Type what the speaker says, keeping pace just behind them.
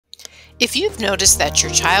If you've noticed that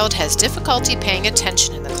your child has difficulty paying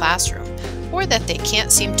attention in the classroom, or that they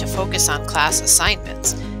can't seem to focus on class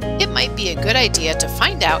assignments, it might be a good idea to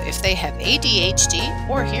find out if they have ADHD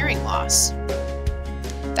or hearing loss.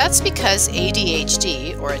 That's because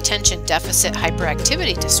ADHD, or attention deficit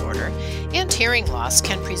hyperactivity disorder, and hearing loss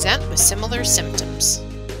can present with similar symptoms.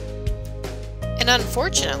 And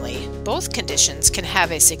unfortunately, both conditions can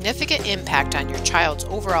have a significant impact on your child's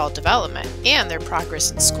overall development and their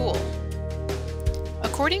progress in school.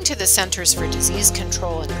 According to the Centers for Disease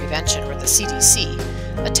Control and Prevention, or the CDC,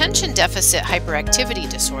 attention deficit hyperactivity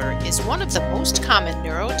disorder is one of the most common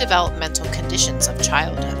neurodevelopmental conditions of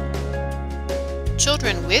childhood.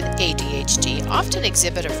 Children with ADHD often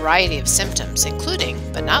exhibit a variety of symptoms, including,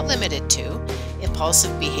 but not limited to,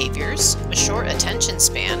 impulsive behaviors, a short attention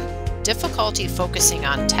span, difficulty focusing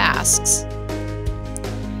on tasks,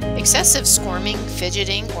 excessive squirming,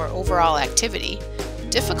 fidgeting, or overall activity,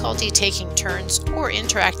 difficulty taking turns or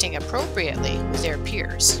interacting appropriately with their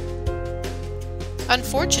peers.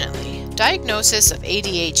 Unfortunately, diagnosis of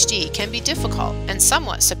ADHD can be difficult and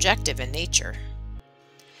somewhat subjective in nature.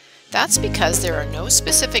 That's because there are no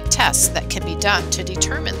specific tests that can be done to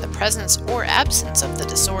determine the presence or absence of the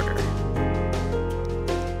disorder.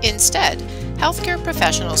 Instead, healthcare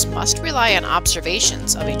professionals must rely on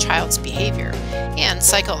observations of a child's behavior and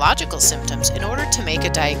psychological symptoms in order to make a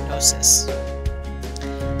diagnosis.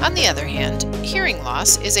 On the other hand, hearing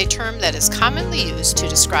loss is a term that is commonly used to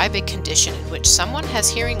describe a condition in which someone has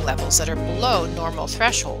hearing levels that are below normal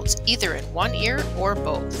thresholds, either in one ear or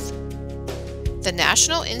both. The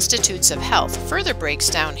National Institutes of Health further breaks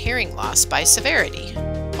down hearing loss by severity.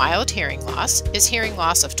 Mild hearing loss is hearing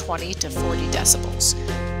loss of 20 to 40 decibels.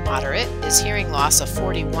 Moderate is hearing loss of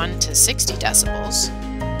 41 to 60 decibels.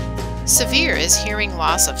 Severe is hearing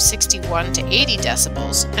loss of 61 to 80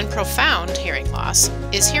 decibels, and profound hearing loss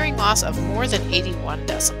is hearing loss of more than 81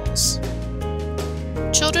 decibels.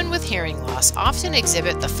 Children with hearing loss often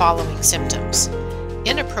exhibit the following symptoms: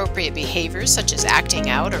 inappropriate behaviors such as acting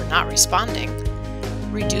out or not responding,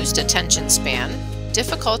 reduced attention span,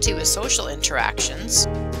 difficulty with social interactions,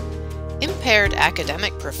 impaired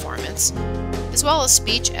academic performance, as well as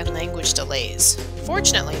speech and language delays.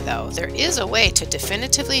 Fortunately, though, there is a way to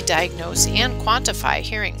definitively diagnose and quantify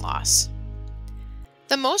hearing loss.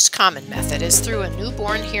 The most common method is through a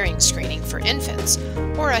newborn hearing screening for infants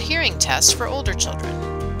or a hearing test for older children.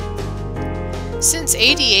 Since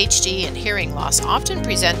ADHD and hearing loss often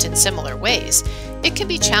present in similar ways, it can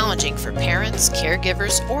be challenging for parents,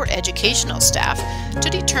 caregivers, or educational staff to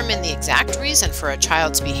determine the exact reason for a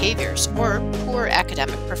child's behaviors or poor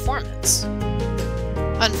academic performance.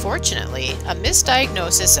 Unfortunately, a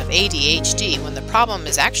misdiagnosis of ADHD when the problem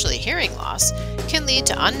is actually hearing loss can lead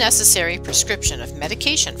to unnecessary prescription of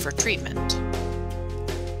medication for treatment.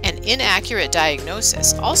 An inaccurate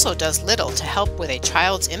diagnosis also does little to help with a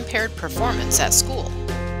child's impaired performance at school.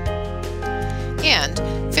 And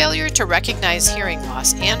failure to recognize hearing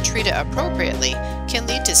loss and treat it appropriately can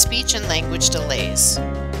lead to speech and language delays.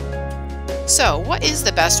 So, what is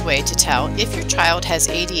the best way to tell if your child has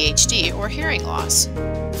ADHD or hearing loss?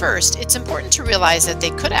 First, it's important to realize that they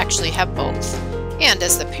could actually have both. And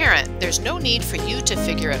as the parent, there's no need for you to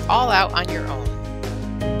figure it all out on your own.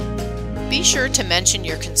 Be sure to mention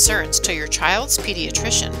your concerns to your child's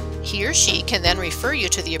pediatrician. He or she can then refer you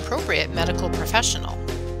to the appropriate medical professional.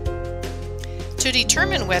 To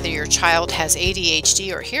determine whether your child has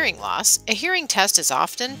ADHD or hearing loss, a hearing test is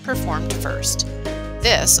often performed first.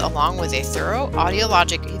 This, along with a thorough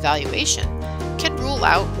audiologic evaluation, can rule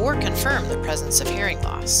out or confirm the presence of hearing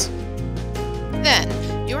loss.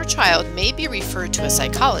 Then, your child may be referred to a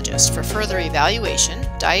psychologist for further evaluation,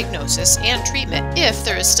 diagnosis, and treatment if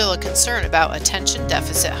there is still a concern about attention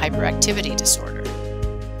deficit hyperactivity disorder.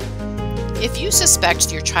 If you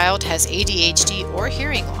suspect your child has ADHD or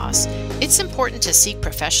hearing loss, it's important to seek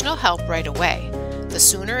professional help right away. The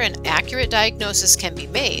sooner an accurate diagnosis can be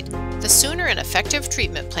made, the sooner an effective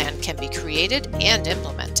treatment plan can be created and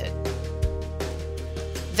implemented.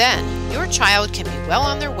 Then, your child can be well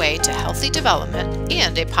on their way to healthy development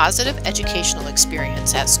and a positive educational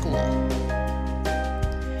experience at school.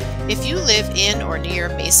 If you live in or near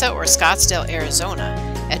Mesa or Scottsdale, Arizona,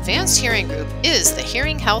 Advanced Hearing Group is the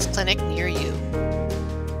hearing health clinic near you.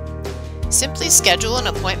 Simply schedule an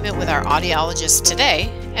appointment with our audiologist today,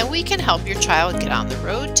 and we can help your child get on the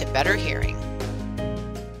road to better hearing.